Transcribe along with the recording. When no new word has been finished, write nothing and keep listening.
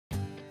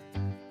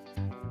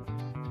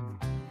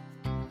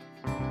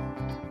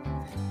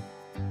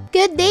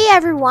Good day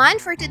everyone!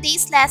 For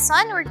today's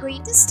lesson, we're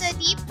going to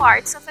study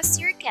parts of a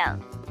circle.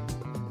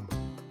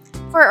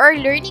 For our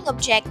learning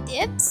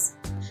objectives,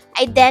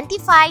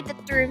 identify the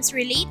terms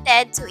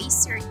related to a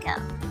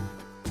circle.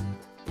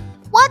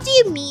 What do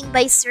you mean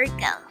by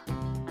circle?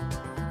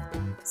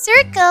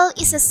 Circle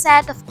is a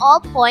set of all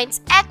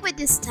points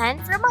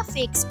equidistant from a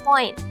fixed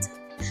point.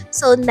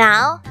 So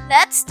now,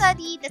 let's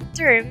study the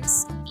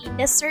terms in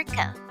the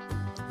circle.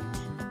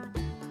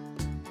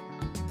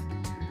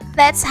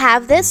 Let's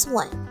have this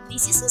one.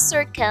 This is a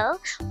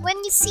circle. When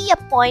you see a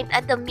point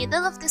at the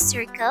middle of the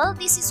circle,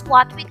 this is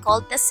what we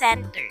call the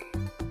center.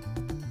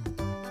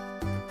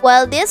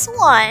 While this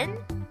one,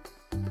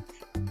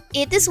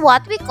 it is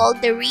what we call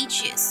the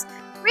radius.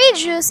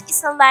 Radius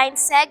is a line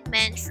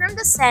segment from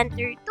the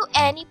center to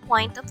any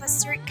point of a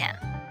circle.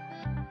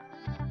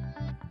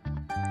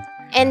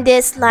 And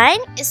this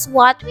line is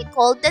what we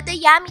call the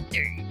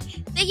diameter.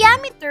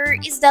 Diameter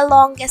is the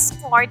longest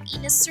chord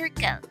in a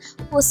circle,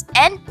 whose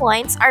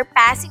endpoints are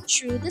passing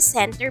through the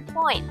center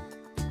point.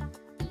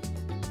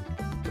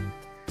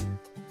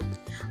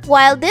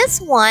 While this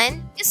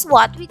one is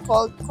what we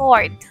call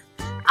chord.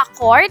 A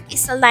chord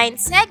is a line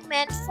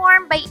segment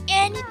formed by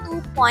any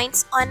two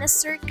points on a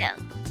circle.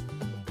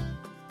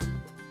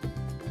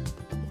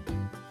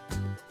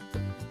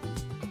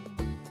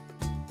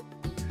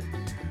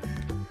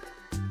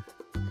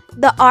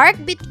 The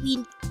arc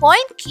between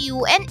point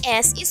Q and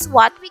S is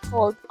what we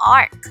call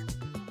arc.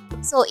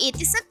 So it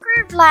is a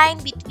curved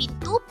line between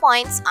 2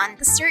 points on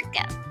the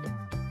circle.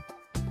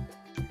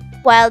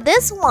 While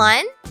this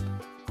one,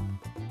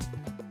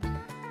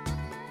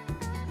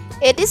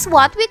 it is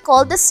what we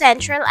call the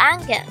central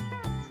angle.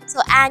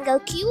 So angle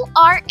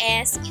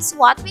QRS is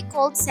what we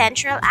call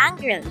central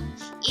angle.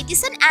 It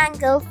is an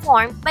angle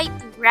formed by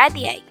 2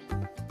 radii.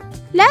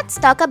 Let's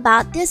talk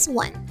about this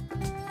one.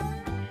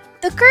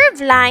 The curved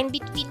line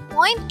between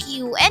point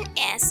Q and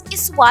S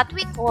is what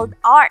we call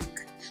arc.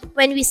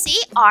 When we say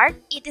arc,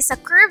 it is a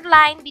curved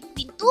line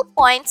between 2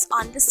 points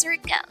on the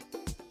circle.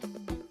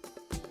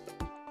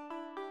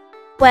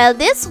 While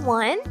this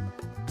one,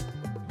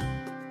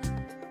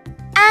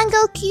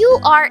 angle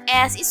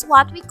QRS is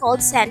what we call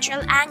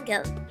central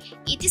angle.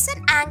 It is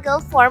an angle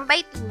formed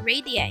by 2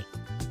 radii.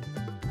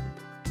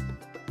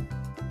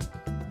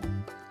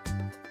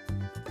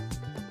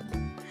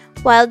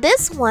 While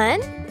this one,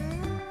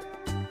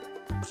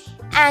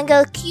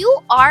 angle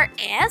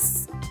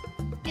QRS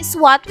is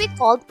what we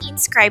call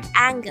inscribed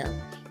angle.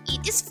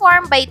 It is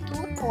formed by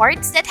 2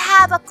 chords that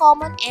have a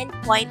common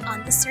endpoint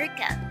on the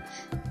circle.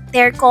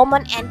 Their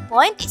common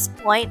endpoint is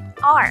point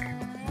R.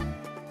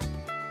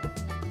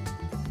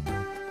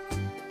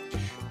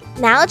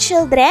 Now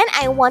children,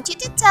 I want you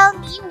to tell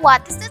me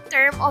what is the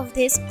term of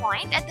this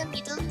point at the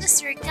middle of the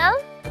circle?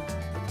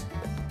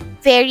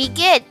 Very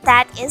good,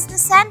 that is the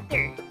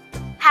center.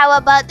 How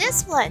about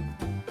this one?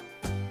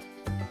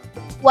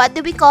 What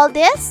do we call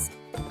this?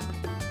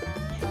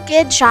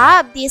 Good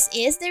job, this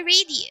is the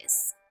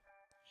radius.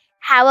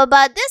 How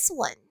about this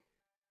one?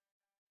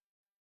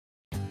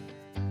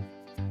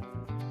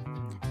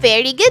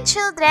 Very good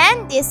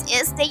children, this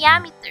is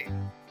diameter.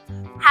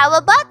 How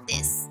about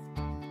this?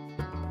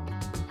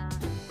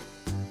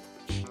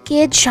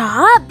 Good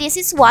job, this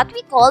is what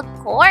we call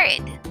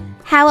chord.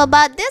 How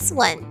about this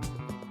one?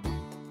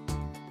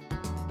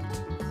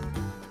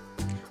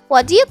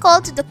 What do you call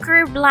to the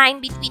curved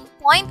line between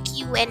point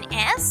Q and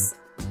S?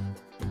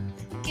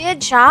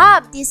 Good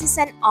job, this is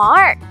an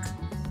arc.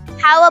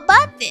 How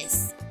about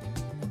this?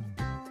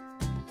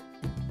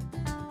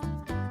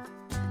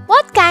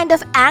 What kind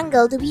of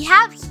angle do we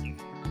have here?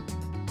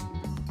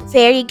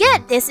 Very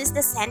good, this is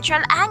the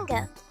central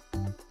angle.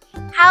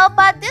 How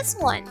about this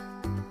one?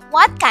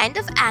 What kind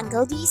of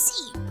angle do you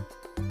see?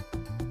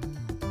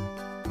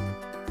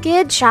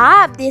 Good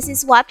job, this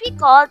is what we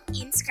call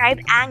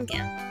inscribed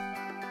angle.